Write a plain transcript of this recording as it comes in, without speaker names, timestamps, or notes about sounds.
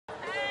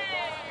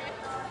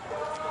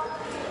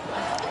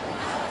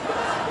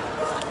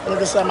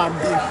Nigga said my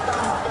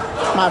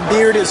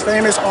beard is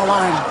famous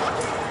online.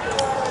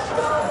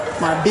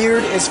 My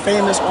beard is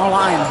famous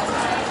online.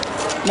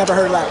 Never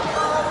heard that.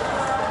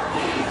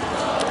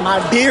 My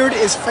beard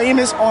is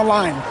famous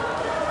online.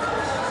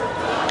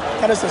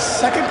 That is the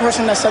second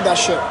person that said that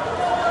shit.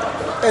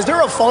 Is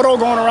there a photo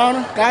going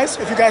around, guys?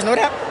 If you guys know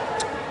that,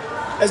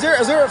 is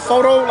there a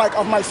photo like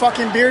of my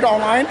fucking beard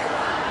online?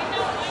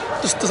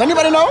 Does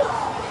anybody know?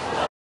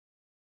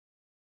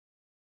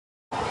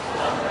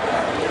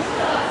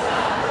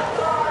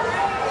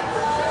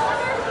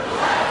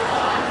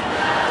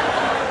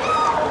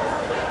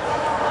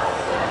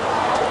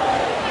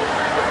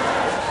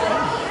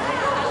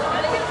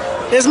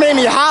 This made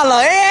me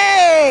holla.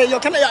 Hey, yo,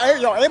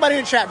 everybody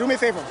in the chat, do me a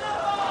favor.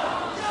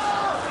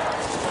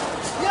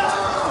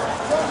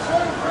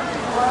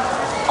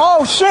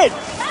 Oh shit!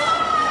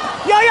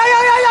 Yo,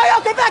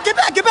 get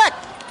back!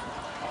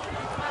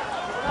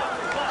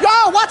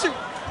 Yo, watch it!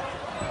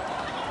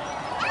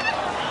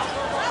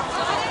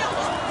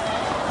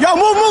 Yo,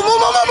 move!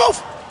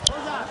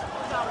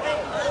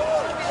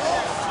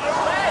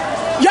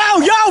 Yo,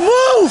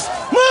 move!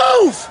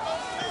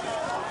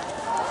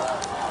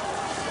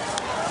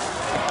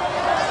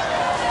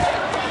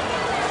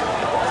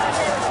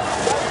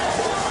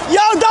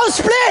 Yo, don't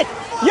split!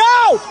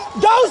 Yo,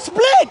 don't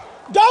split!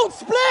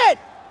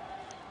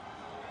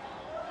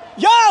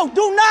 Yo,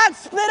 do not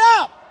split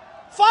up!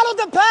 Follow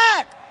the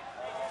pack!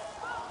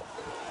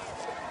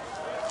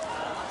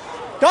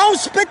 Don't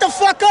split the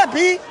fuck up,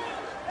 B!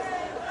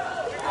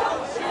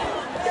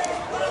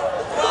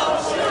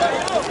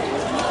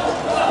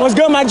 What's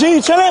good, my G?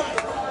 You chillin'?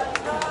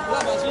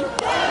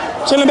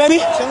 Chillin', baby?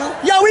 Chillin'?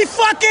 Yo, we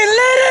fucking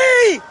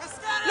litty!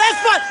 Let's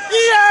fuck!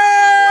 Yeah!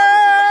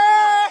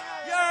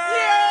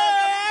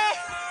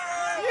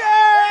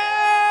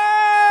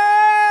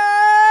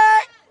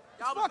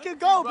 Fucking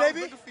go, baby.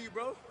 Looking for you,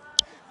 bro.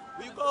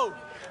 Where you go?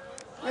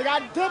 Nigga, I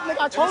did,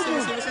 nigga, I told you.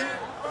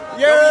 Yeah. Yo,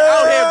 we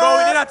out here, bro.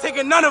 They're not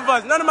taking none of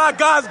us. None of my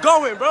guys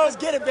going, bro. Let's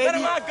get it, baby. None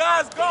of my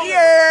guys going.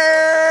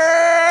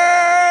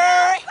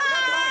 Yeah.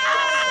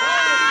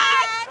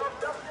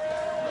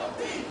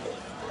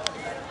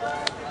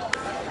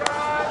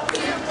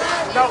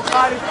 No,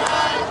 Cardi.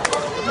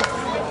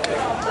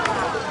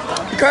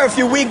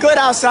 Curfew, we good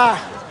outside.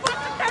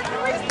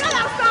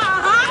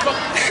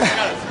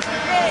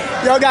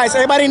 Yo, guys,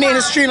 everybody in the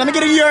stream, let me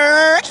get a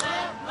year.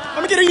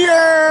 Let me get a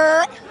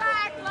year.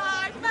 Black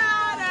Lives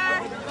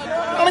Matter.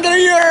 Let me get a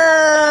year.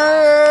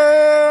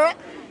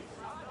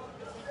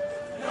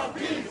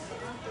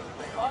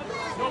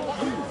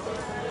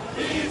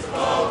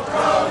 Peaceful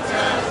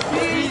protest.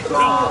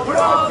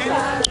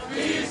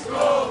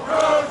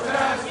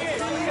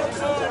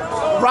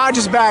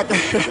 Roger's back.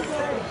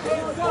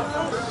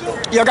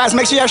 Yo, guys,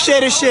 make sure y'all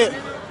share this shit.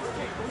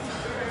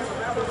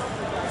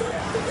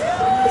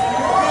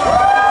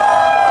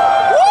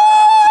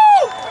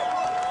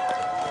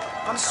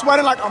 I'm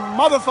sweating like a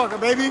motherfucker,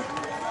 baby.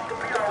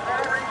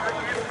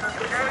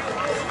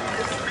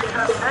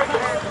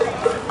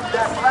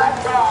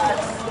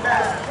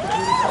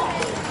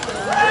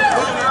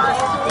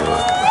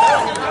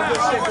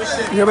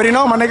 You already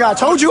know, my nigga. I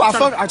told you. I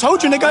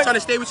told you, nigga. I'm trying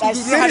to stay with you.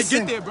 You know how to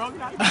get there, bro.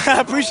 I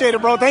appreciate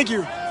it, bro. Thank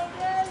you.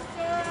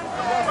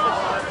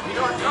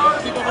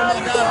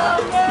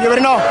 You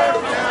already know.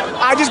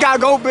 I just gotta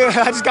go.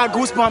 I just got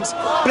goosebumps.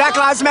 Black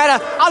Lives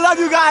Matter. I love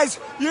you guys.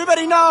 You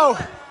already know.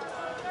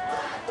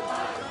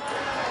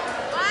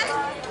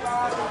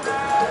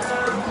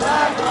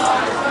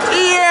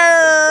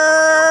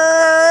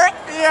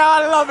 Yeah,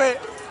 I love it.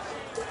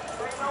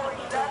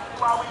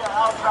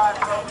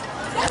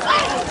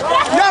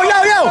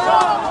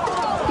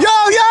 Yo.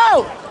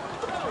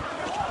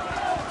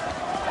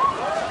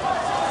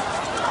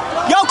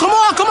 Yo, come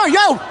on.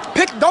 Yo,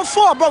 don't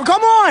fall, bro.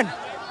 Come on.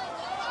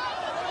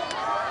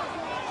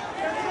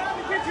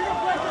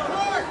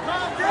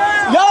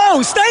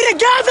 Yo, stay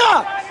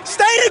together.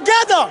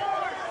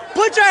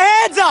 Put your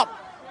hands up.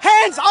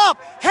 Hands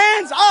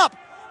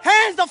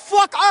the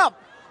fuck up.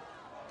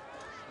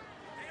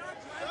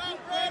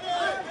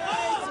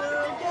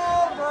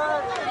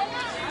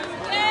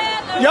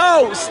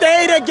 Yo,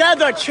 stay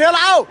together. Chill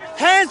out.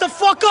 Hands the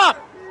fuck up.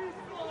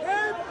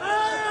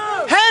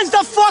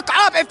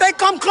 If they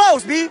come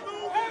close, B.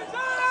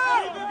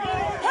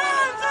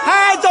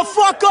 Hands the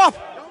fuck up.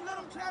 Don't let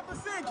them trap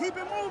us in. Keep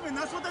it moving.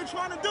 That's what they're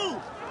trying to do.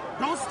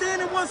 Don't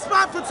stand in one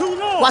spot for too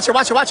long. Watch it.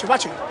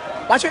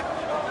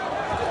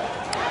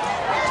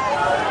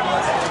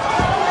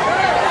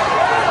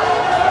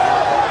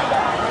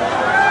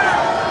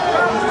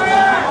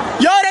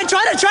 Yo, they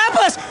trying to trap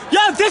us.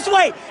 Yo, this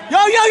way.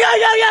 Yo.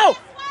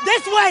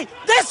 This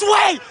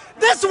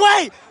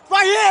way.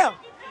 Right here.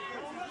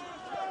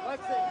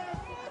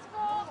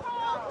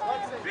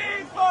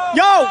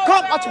 Yo,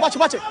 come.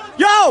 Watch it.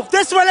 Yo,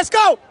 this way. Let's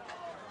go.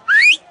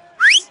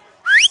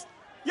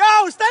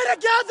 Yo, stay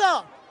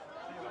together.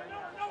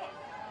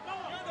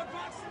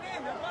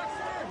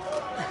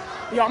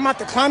 Yo, I'm about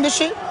to climb this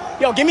shit.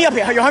 Yo, get me up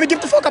here. Yo, help me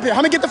get the fuck up here.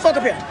 Help me get up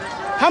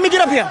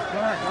here.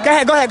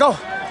 Go ahead. Go.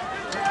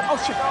 Oh,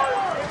 shit.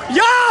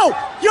 Yo!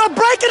 You're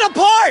breaking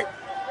apart!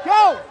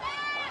 Yo!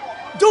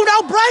 Dude,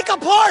 don't break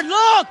apart!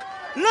 Look!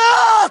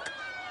 Look!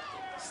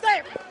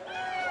 Stay!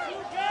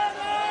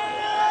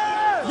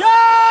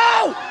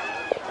 Yo!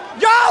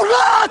 Yo,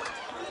 look!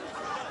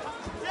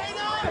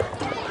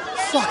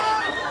 Fuck.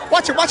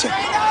 Watch it, watch it.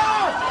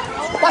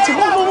 Watch it,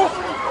 move, move, move.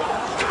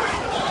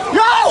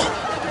 Yo!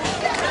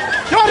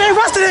 Yo, they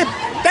arrested him!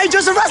 They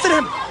just arrested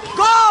him!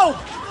 Go!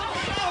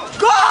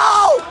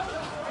 Go!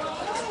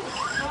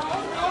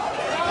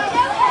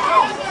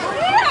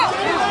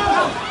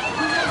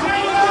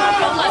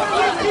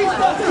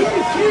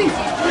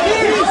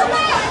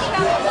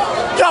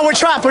 Yo, we're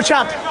trapped, we're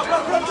trapped.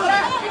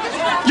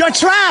 You're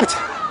trapped!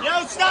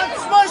 Yo, stop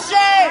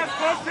smushing!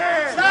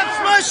 Stop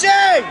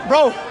smushing!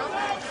 Bro.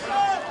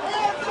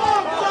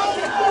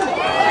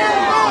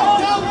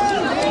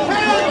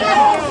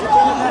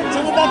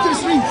 Turn it back to the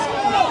streets.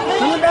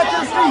 Turn it back to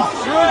the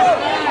streets.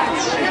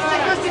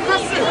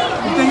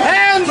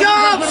 Hands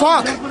up!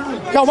 Fuck!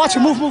 Yo, watch it,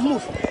 move, move,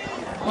 move.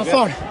 My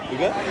phone. You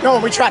good? Yo,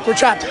 we're trapped, we're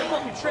trapped.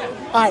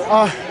 Alright,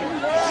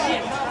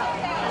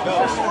 Be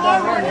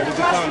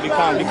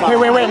calm.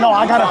 wait, no,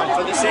 I gotta.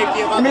 For the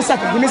safety of Give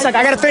me a second,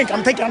 I gotta think.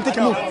 I'm thinking,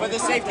 move. For the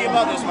safety of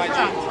others, my G.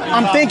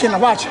 I'm thinking,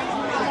 watch.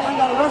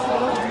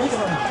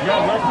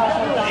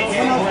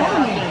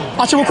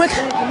 Watch it real quick.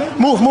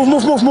 Move.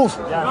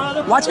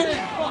 Watch it.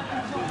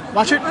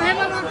 Watch it.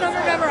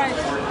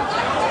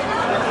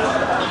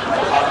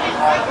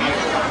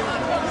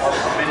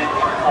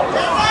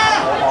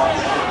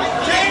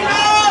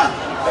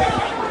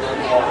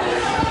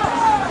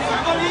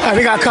 Alright,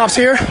 we got cops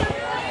here.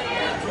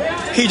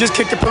 He just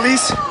kicked the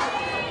police.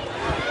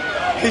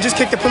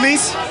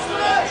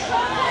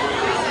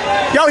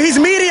 Yo, he's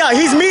media.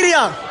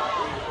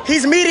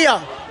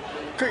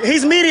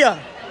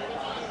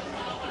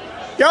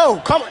 Yo,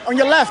 come on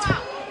your left.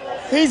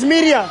 He's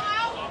media.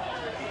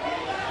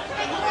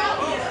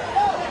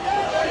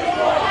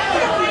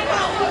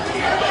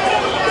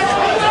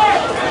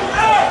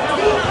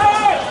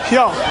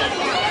 Yo.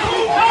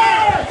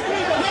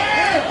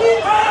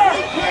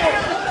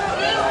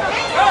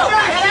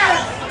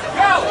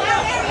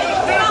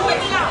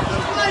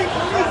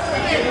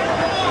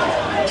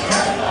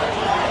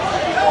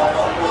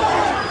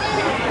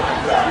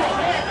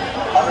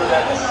 Other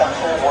than the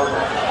sexual worker,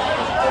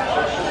 the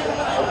person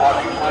or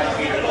occupying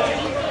vehicles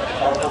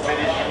are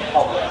permitted in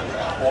public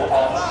or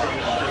on city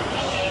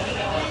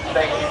streets.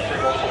 Thank you for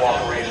your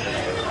cooperation.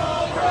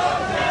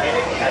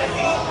 Beginning at 8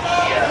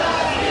 p.m.,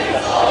 the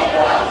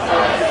citywide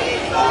curfew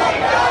will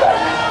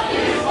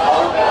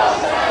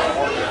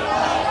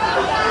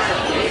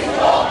be in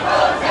effect. Other than the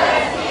sexual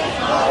worker,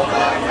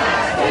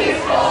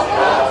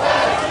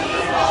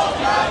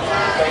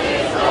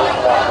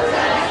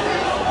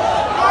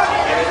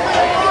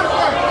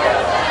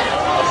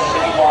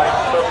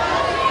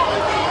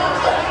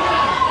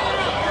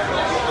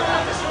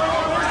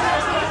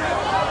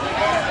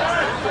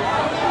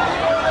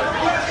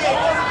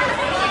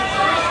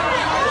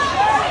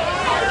 the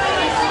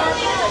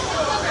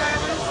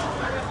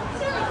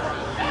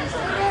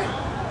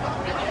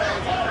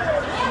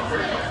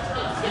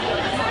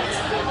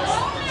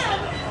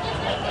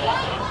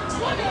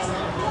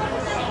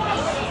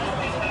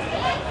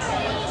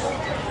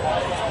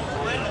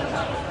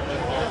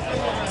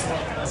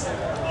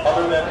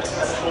Other than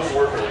essential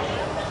workers,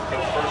 no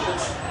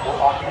persons or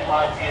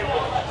occupied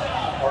vehicles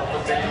are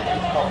permitted in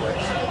public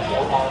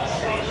or on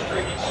city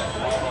streets.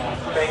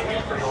 Thank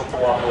you for your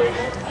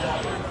cooperation.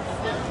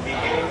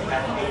 Beginning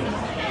at 8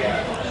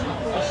 p.m.,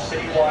 a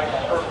citywide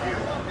curfew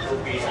will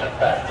be in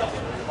effect.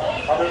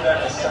 Other than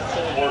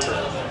essential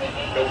workers,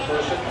 no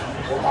person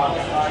or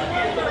occupied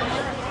vehicles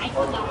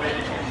are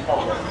permitted in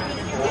public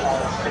or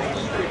on city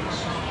streets.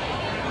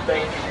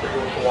 Thank you for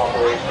your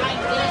cooperation.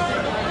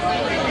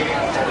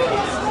 Beginning at 8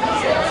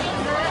 p.m.,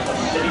 a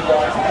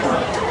citywide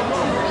curfew.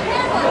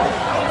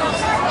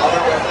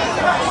 Other than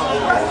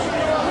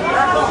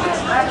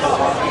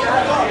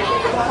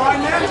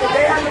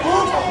They have to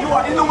move. You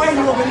are in the way.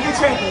 You are going to get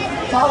trampled.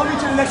 Follow me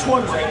to the next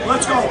one.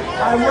 Let's go.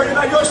 I'm worried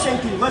about your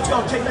safety. Let's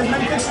go. Take as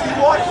many pictures as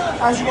you want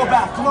as you go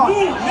back. Come on.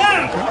 Move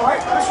now. All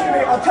right. Listen to me.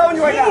 I'm telling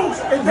you right now.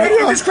 If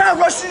any of this crowd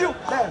rushes you,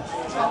 man.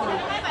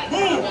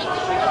 Move.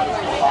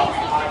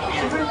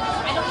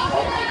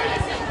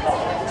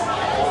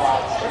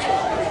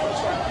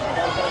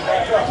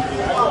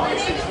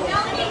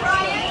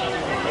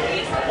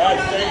 Guys,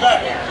 stay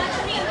back.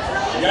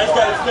 You guys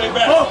gotta stay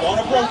back. Don't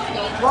approach.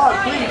 Rod,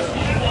 please.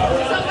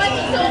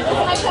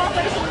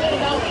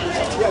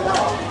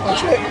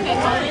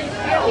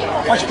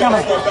 Watch your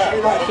camera.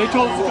 They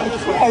told us to come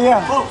this way. Hey,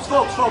 yeah. Folks.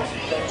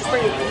 Just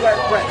bring it.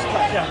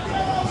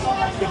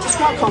 Yeah. If this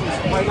crowd comes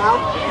right now,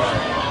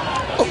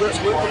 we're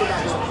coming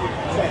back.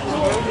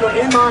 You're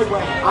in my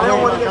way. I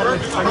don't want to get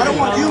hurt. I don't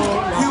want you.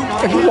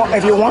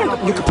 If you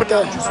want, you can put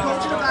the Just go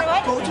to the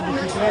back. Go to the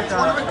next.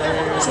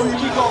 So you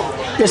keep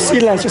going. your C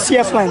lens, your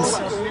CF lens.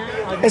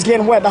 It's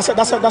getting wet. That's a 2.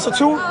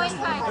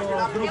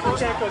 Do me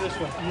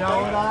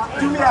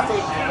that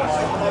favor.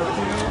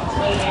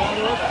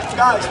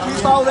 Guys, please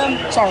follow them.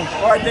 Sorry.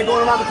 All right, they're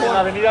going around the corner.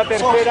 Avenida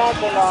Tercera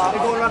con la...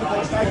 They're going around the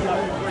corner. Thank you.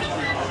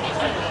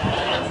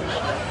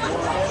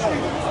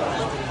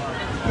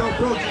 Yo,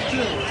 bro, just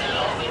chill.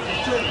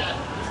 Just chill.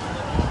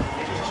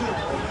 Just chill.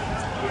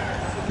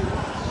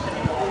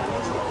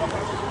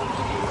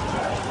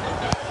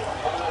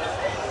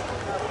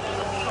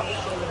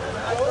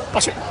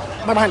 Watch it.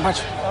 Right behind,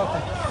 watch.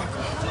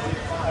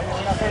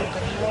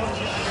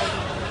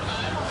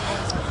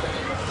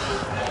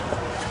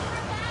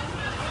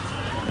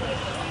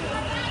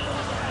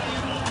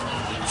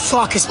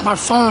 Fuck, it's my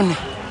phone.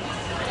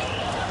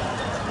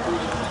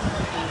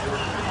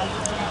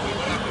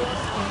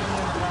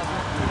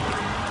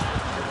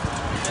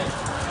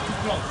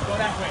 Go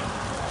that way.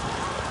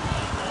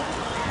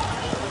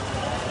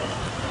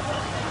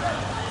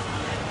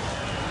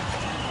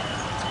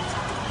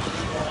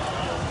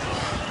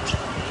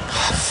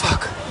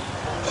 Fuck.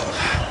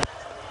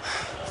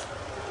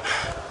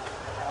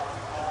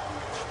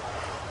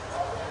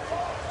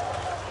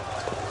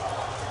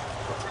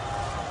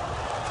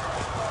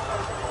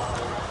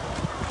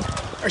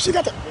 Or she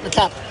got the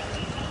cap.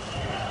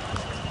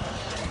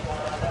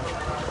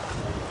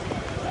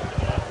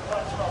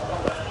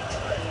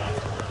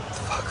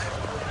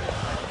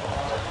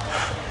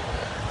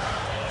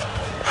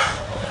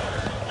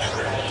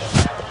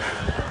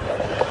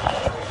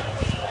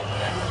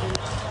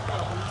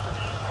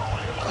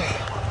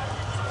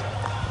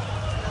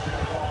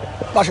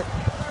 Watch it.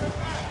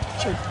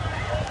 Shoot.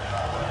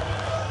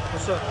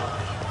 What's up?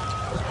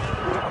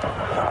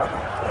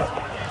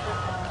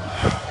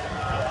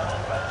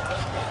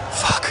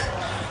 Fuck.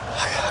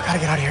 I gotta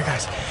get out of here,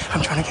 guys.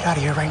 I'm trying to get out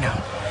of here right now.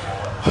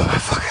 Oh,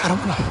 fuck, I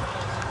don't know.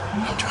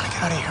 I'm trying to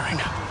get out of here right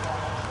now.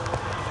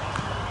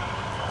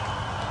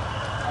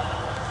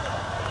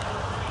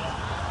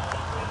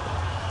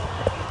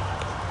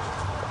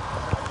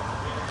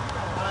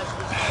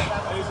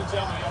 Ladies and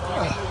gentlemen,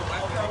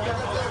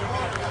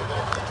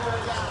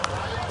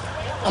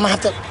 I'm gonna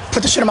have to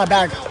put the shit in my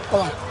bag.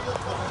 Hold on.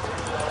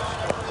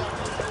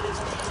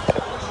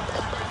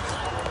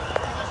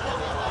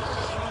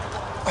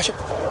 Watch it.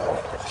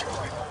 Watch it.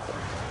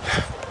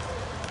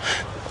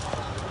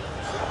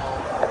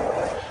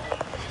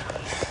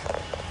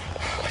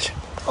 Watch it.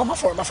 Oh, my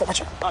fault,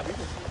 watch it.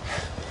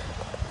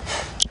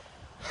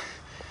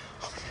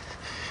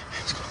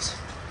 It's close.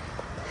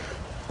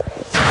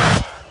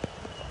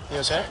 You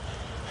okay?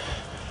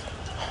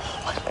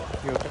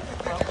 You okay?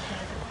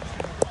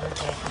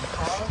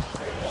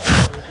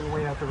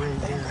 Wait out the rain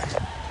here.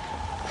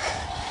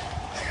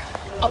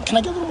 Oh, can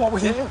I get a little more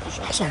with you? Yeah,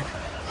 sure. I'm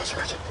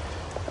sorry.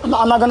 I'm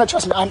not gonna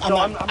trust me.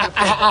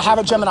 I have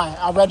a Gemini.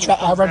 I read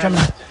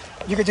Gemini.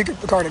 You could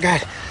record it. Go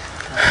ahead.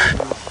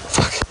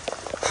 Fuck.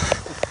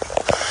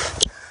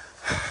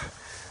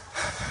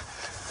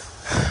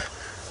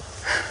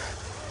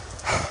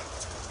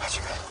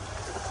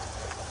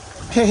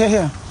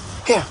 Here.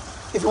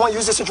 If you want,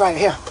 use this to dry it.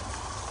 Here.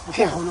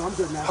 Oh, no, I'm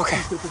good now. Okay.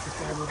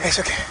 It's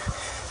okay.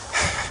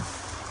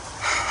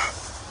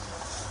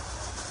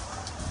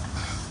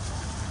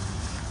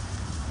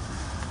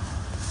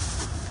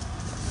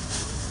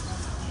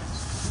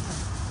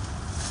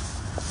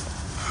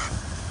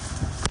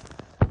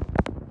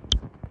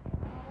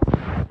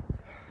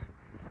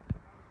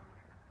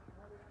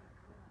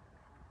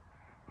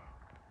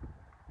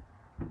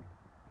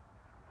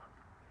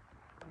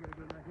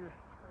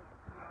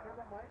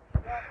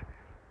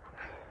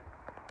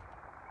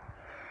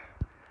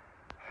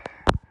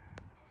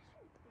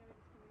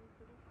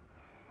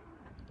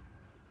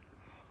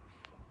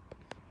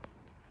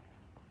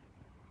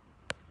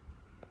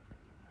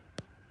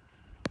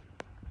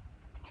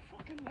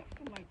 I left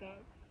them like that.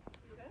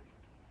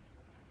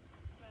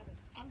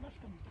 I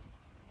left them.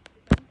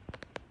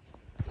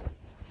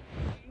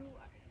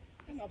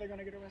 And now they're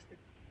gonna get arrested.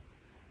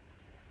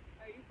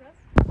 Are you pressed?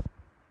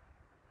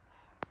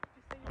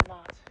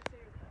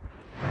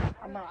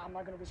 I'm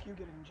not gonna risk you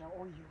getting in jail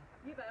or you.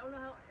 Yeah, but I don't know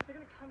how. If they're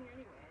gonna come here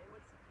anyway,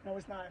 No,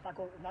 it's not. If I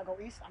go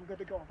east, I'm good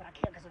to go. But I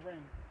can't because of rain.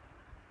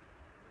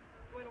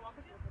 you want to walk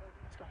with you?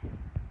 Let's go.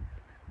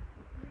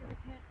 I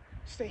can't.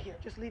 Stay here.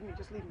 Just leave me.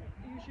 Just leave me.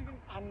 You sure you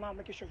I'm not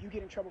making sure you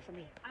get in trouble for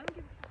me. I don't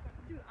give a fuck.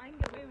 Dude, I can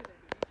get away with it.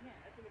 You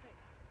can't. That's the thing.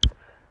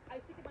 I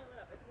think it might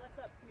let up. If it lets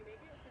up, can we make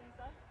it? Same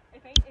stuff?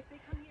 If they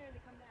come here and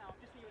they come down,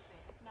 just leave it with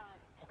me. If not,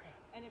 Okay.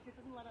 and if it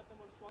doesn't let up,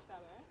 then we'll just walk that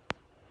way.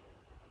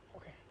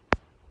 Okay.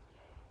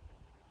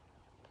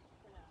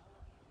 For now.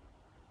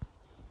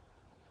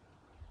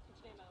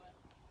 What's your name, by the way?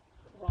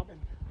 Robin.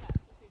 Yeah,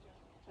 nice to meet you.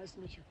 Nice to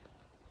meet you.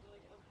 You're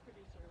like a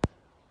producer.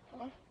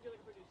 Huh? You're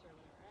like a producer or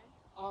whatever,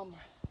 right?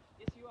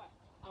 Yes, you are.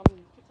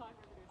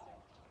 Photographer, producer.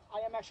 I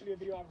am actually a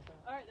videographer,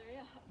 All right, there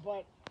you go.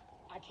 but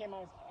I came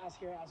out as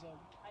here as a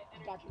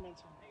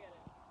documentary. I get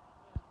it.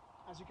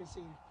 As you can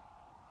see.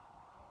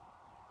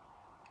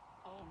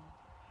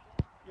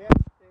 Yeah,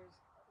 there's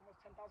almost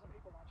 10,000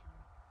 people watching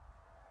me.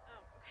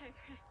 Oh, okay.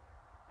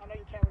 I know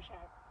you camera shy.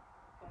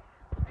 But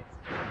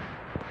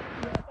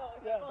Oh,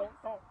 yeah,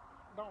 well,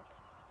 don't.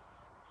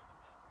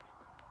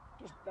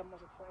 Just the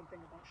most important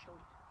thing is don't show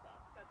that.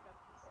 that's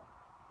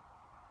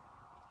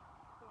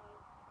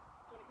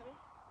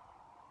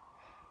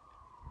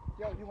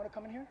Yo, you want to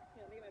come in here?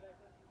 Yeah, leave my bag.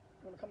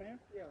 You want to come in here?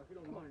 Yeah, if you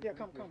don't mind. Yeah,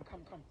 come.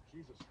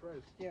 Jesus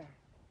Christ. Yeah.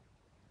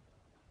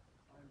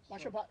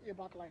 Watch your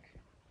back leg.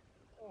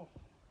 Oh.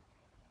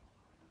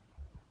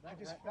 I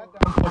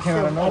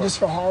That just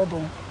feel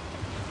horrible.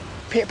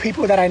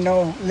 People that I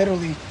know,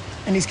 literally,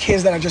 and these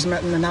kids that I just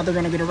met, and now they're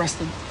gonna get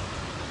arrested.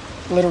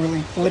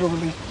 Literally. Do you mind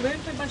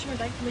if I bunch my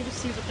bike? Let me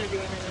just see what they're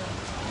doing right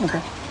now.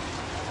 Okay.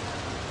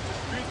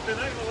 They're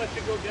not gonna let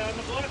you go down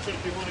the block, but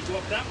if you want to go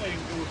up that way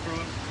and go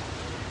across,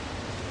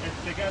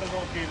 they got it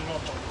all gated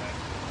off over there.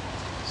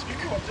 You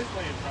can go up this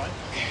way and try.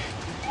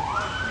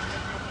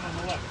 On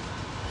the left.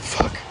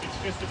 Fuck. It's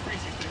just a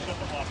precinct. They shut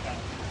the block down.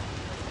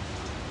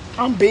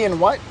 I'm being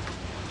what?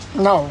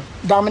 No.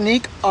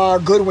 Dominique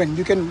Goodwin,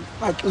 you can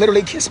like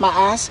literally kiss my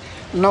ass?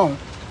 No.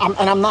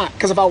 I'm not,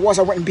 because if I was,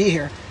 I wouldn't be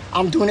here.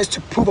 I'm doing this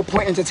to prove a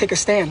point and to take a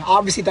stand.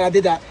 Obviously that I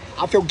did that.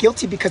 I feel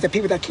guilty because the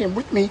people that came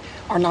with me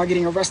are now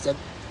getting arrested.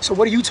 So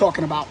what are you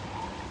talking about?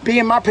 Be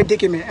in my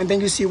predicament and then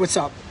you see what's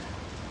up.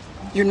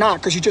 You're not,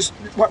 because you just,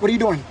 what are you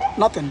doing?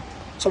 Nothing.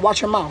 So watch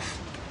your mouth.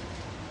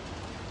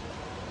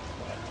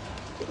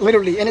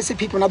 Literally, innocent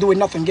people not doing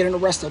nothing, getting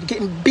arrested,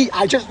 getting beat.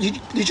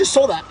 You just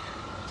saw that.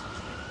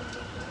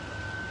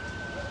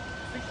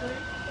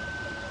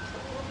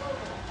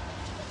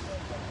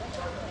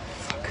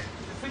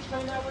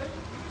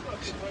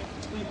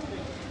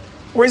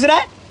 Where's it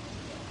at?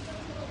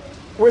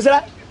 Where's it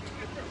at?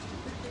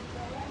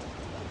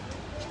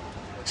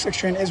 6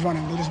 train is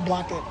running. They just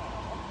blocked it.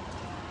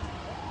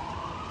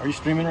 Are you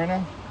streaming right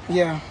now?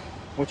 Yeah.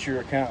 What's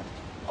your account?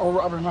 Oh,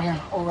 Robin, right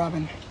here. Oh,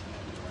 Robin.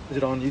 Is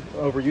it on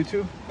over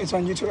YouTube? It's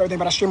on YouTube, everything,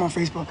 but I stream on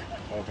Facebook.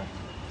 Okay.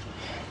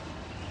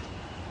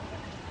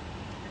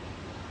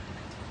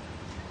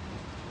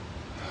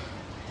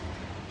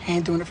 He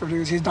ain't doing it for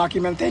views. He's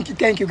documenting.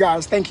 Thank you,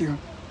 guys. Thank you.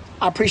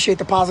 I appreciate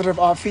the positive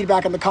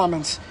feedback in the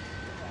comments.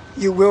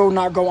 You will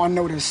not go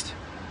unnoticed.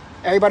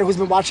 Everybody who's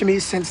been watching me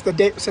since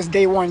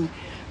day one,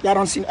 y'all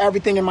done seen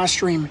everything in my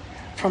stream,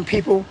 from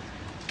people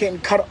getting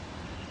cut,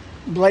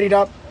 bloodied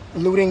up,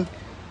 looting,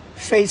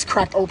 face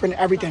cracked open,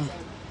 everything.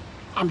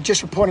 I'm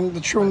just reporting the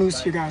true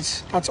news to you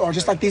guys. That's all.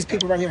 Just like these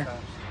people right here.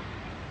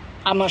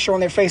 I'm not showing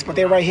their face, but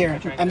they're right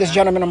here. And this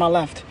gentleman on my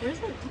left. Where is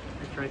it?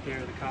 It's right there.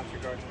 The cops are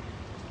guarding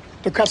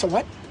it. The cops are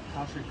what? The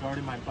cops are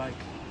guarding my bike.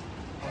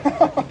 I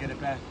can get it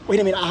back. Wait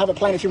a minute. I have a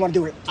plan if you want to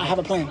do it. I have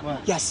a plan.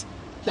 What? Yes.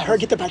 Let her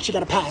get the bike. She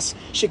got a pass.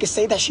 She could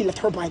say that she left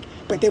her bike,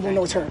 but they won't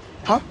know it's her.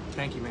 Huh?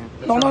 Thank you, man.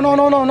 No.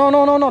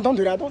 Don't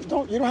do that.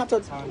 Don't. You don't have to.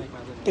 That's how I make my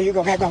living. There you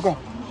go.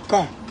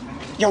 Go.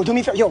 Yo, do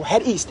me a favor. Yo,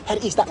 head east.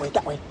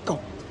 That way. Go.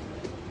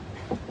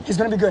 He's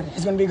gonna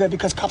be good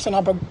because cops are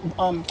not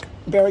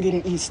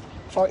barricading east.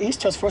 Far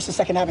east towards 1st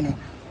and 2nd Avenue.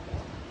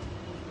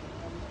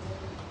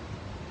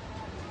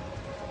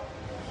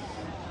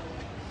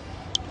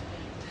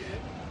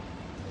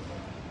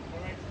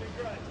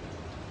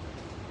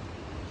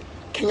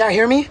 Can y'all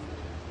hear me?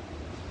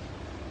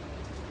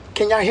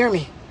 Can y'all hear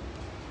me?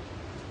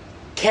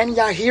 Can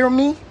y'all hear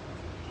me?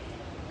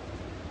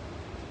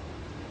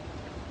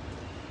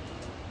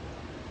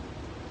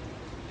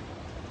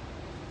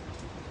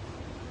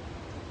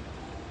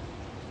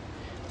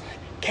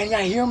 Can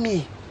y'all hear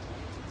me?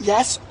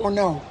 Yes or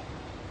no?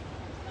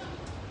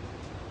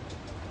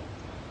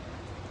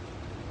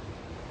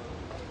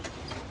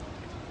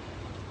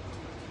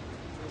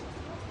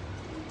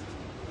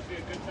 It'd be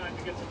a good time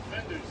to get some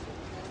fenders.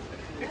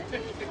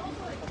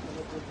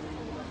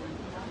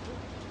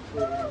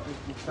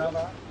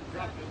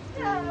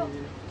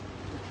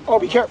 Oh,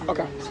 be careful.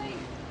 Okay.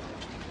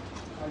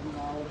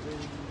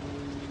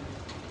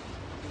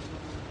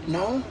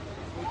 No?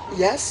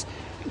 Yes?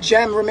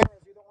 Jem Ramirez,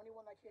 you're the only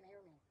one that can't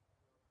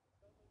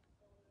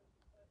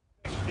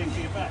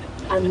hear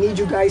me. I need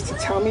you guys to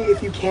tell me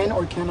if you can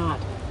or cannot.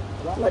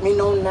 Let me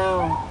know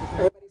now.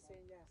 Everybody's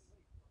saying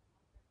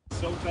yes.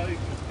 So tight,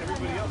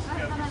 everybody else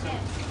has got to be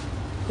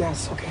safe.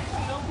 Yes, okay.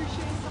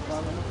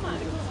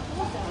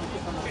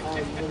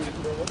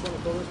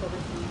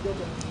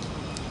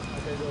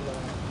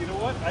 You know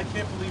what? I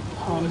can't believe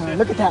Oh, man.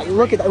 Look at that.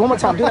 One more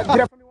time. Do that for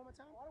me one more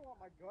time. I don't want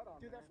my gut on.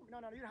 Do that for me.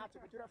 No, you don't have to.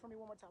 But do that for me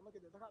one more time. Look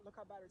at this. Look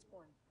how bad it's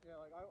pouring. Yeah,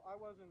 like I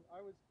was in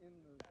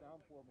the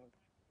downpour mode.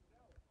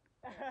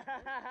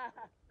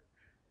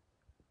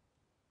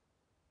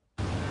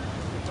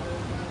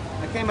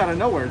 I came out of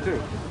nowhere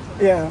too.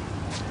 Yeah.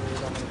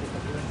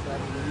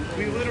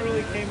 we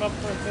literally came up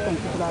for a Thank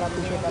you for that. I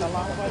appreciate that a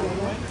lot.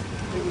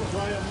 It was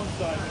dry on one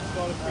side and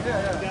started picking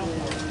down.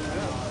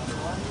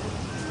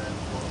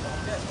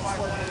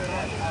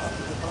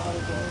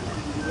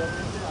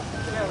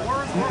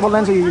 What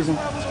lens are you using?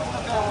 60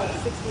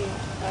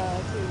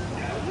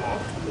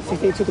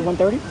 68 to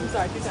 130? I'm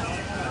sorry, 210.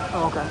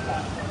 Oh, okay.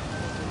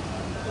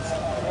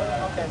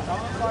 Okay, so I'm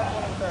gonna start on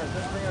the third.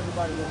 Just bring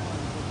everybody in.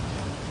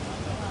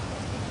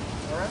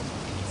 Alright?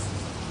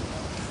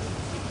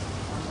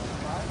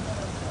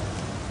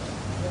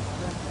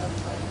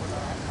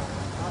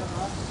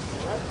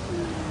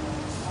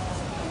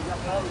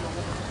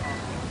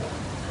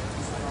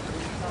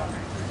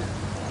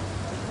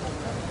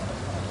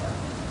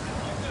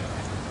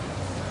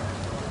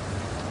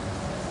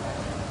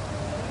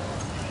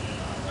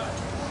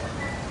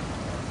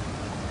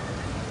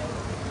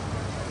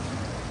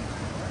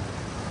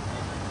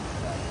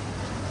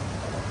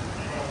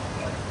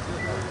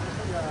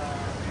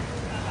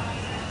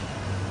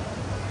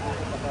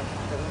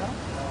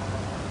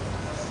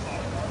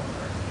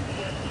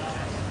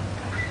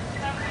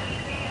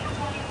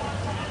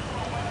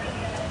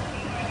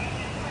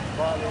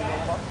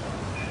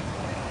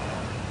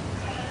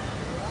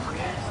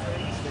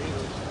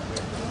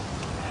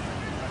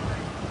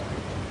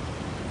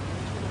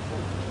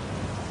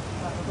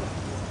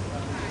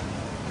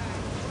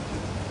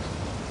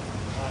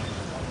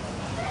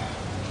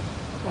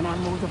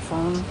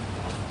 phone.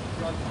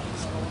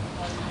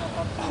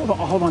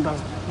 Hold on,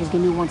 guys. Just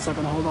give me 1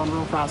 second. Hold on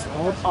real fast.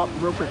 Hold up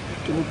real quick.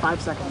 Give me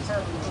 5 seconds.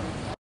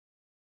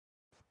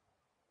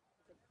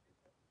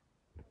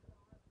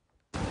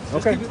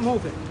 Okay. Keep it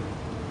moving.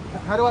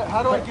 How do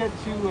I get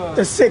to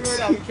The 6.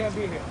 You can't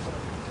be here.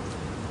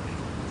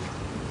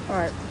 All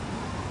right.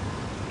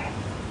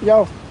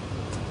 Yo.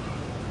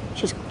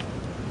 She's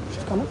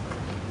coming?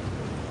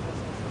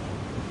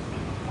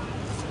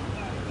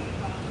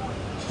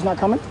 She's not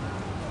coming?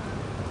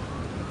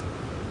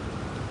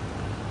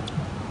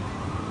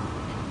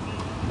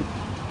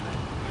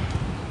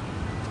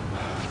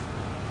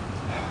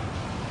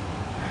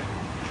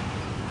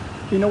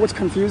 You know what's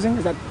confusing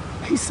is that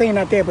he's saying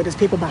that there, but there's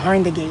people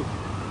behind the gate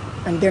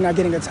and they're not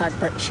getting attacked,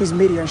 but she's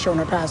media and showing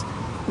her pass.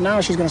 Now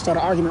she's gonna start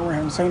an argument with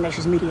him saying that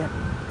she's media.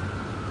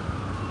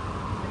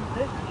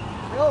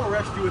 They'll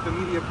arrest you with the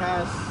media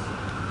pass.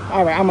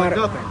 All right, I'm out of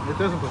Nothing. It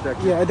doesn't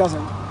protect you. Yeah, it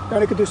doesn't. They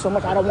only could do so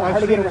much. I don't want her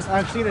to get arrested.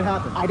 I've seen it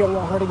happen. I don't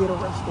want her to get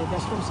arrested.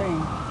 That's what I'm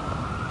saying.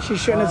 She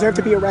shouldn't deserve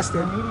to be arrested.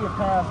 The media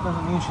pass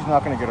doesn't mean she's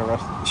not going to get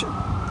arrested.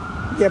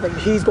 Yeah, but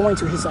he's going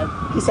to, he said.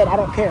 He said, I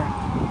don't care.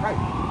 Right.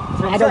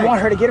 I don't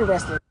want her to get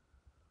arrested.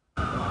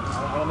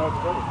 I don't know what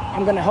to tell you.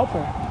 I'm going to help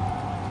her.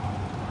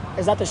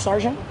 Is that the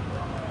sergeant?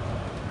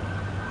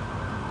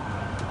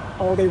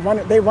 Oh, they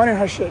running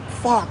her shit.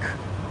 Fuck.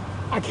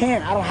 I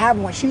can't. I don't have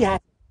one. She has.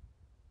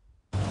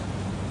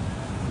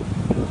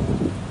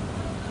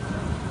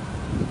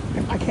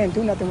 I can't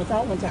do nothing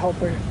without one to help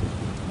her.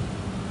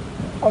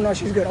 Oh, no,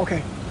 she's good.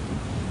 Okay.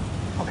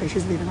 Okay,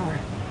 she's leaving. All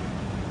right.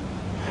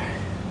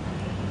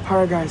 All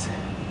right, guys.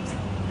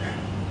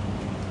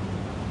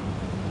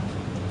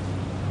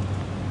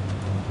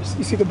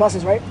 You see the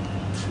buses, right?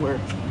 Where?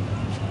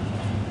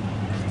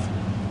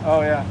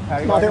 Oh, yeah.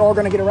 No, they're all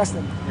going to get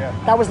arrested. Yeah.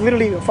 That was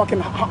literally a fucking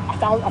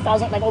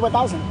 1,000, like over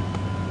 1,000.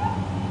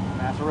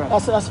 Mass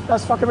arrest.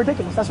 That's fucking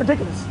ridiculous. That's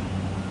ridiculous.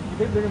 You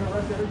think they're going to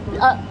arrest everybody?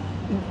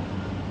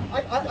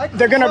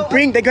 They're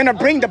gonna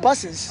bring the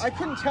buses. I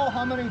couldn't tell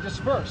how many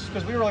dispersed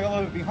because we were like a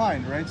little bit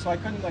behind, right? So I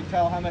couldn't like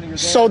tell how many were there.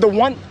 So the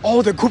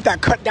group that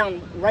cut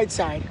down right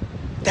side.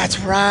 That's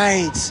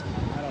right.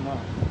 I don't know.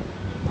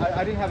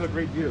 I didn't have a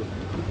great view.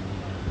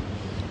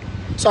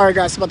 Sorry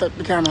guys about the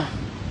camera.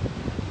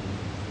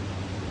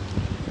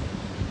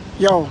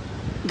 Yo,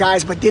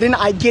 guys, but didn't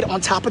I get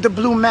on top of the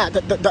blue mat,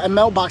 the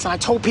ML box, and I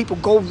told people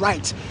go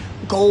right.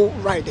 Go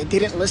right. They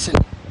didn't listen.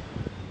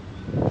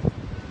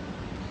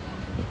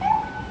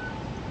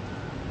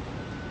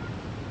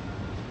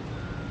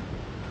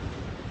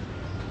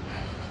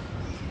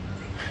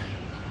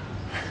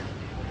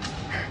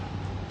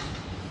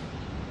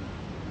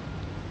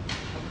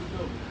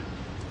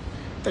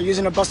 They're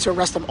using a bus to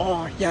arrest them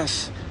all.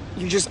 Yes.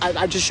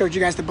 I just showed you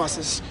guys the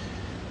buses.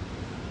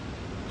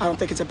 I don't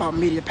think it's about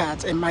media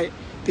pads. It might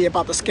be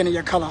about the skin of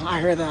your color. I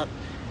hear that.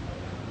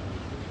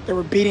 They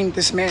were beating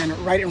this man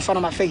right in front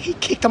of my face. He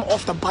kicked him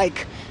off the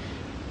bike.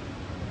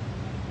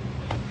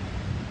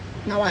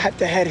 Now I have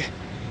to head.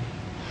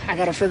 I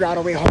gotta figure out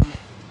a way home.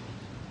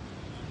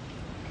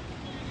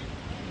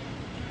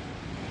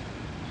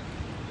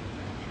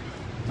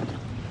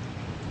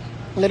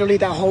 Literally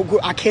that whole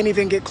group, I can't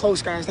even get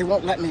close, guys. They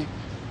won't let me.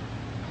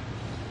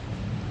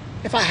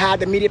 If I had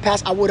the media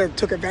pass, I would have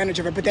took advantage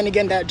of it. But then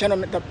again, that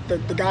gentleman,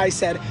 the guy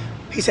said,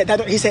 he said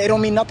it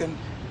don't mean nothing.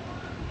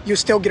 You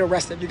still get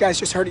arrested. You guys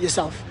just heard it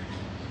yourself.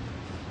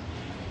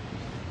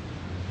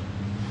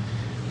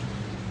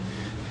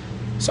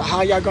 So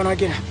how y'all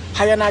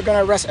not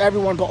gonna arrest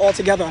everyone, but all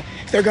together?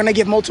 They're gonna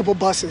give multiple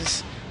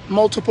buses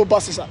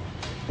up.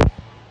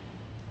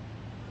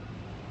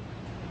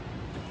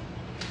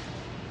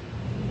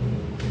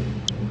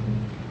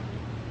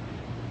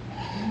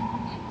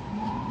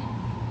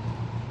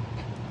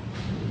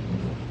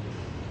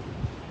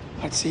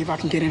 Let's see if I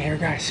can get in here,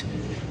 guys.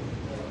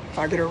 If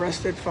I get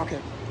arrested, fuck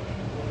it.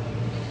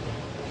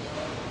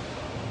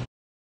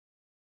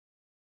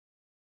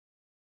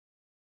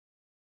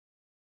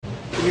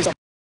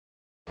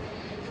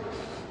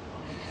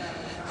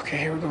 Okay,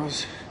 here it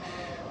goes.